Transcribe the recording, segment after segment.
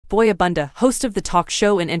Bea Abunda, host of the talk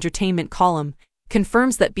show and entertainment column,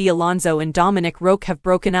 confirms that Bea Alonzo and Dominic Roque have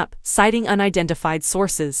broken up, citing unidentified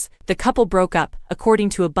sources. The couple broke up, according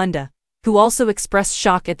to Abunda, who also expressed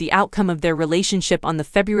shock at the outcome of their relationship on the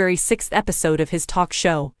February 6 episode of his talk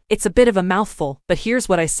show. It's a bit of a mouthful, but here's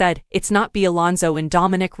what I said. It's not Bea Alonzo and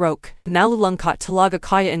Dominic Roque. Nalulungkat talaga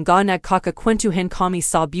kaya and ga nagkaka kwentuhan kami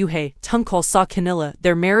sa buhay, tungkol sa kanila,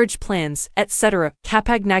 their marriage plans, etc.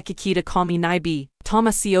 Kapag nakikita kami ni Bea,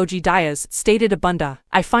 Tama si OG Diaz, stated Abunda.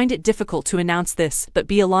 I find it difficult to announce this, but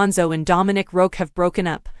Bea Alonzo and Dominic Roque have broken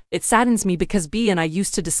up. It saddens me because Bea and I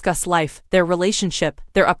used to discuss life, their relationship,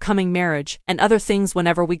 their upcoming marriage, and other things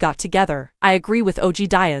whenever we got together. I agree with OG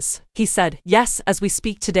Diaz. He said, yes, as we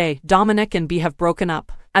speak today, Dominic and Bea have broken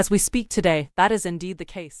up. As we speak today, that is indeed the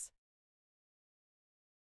case.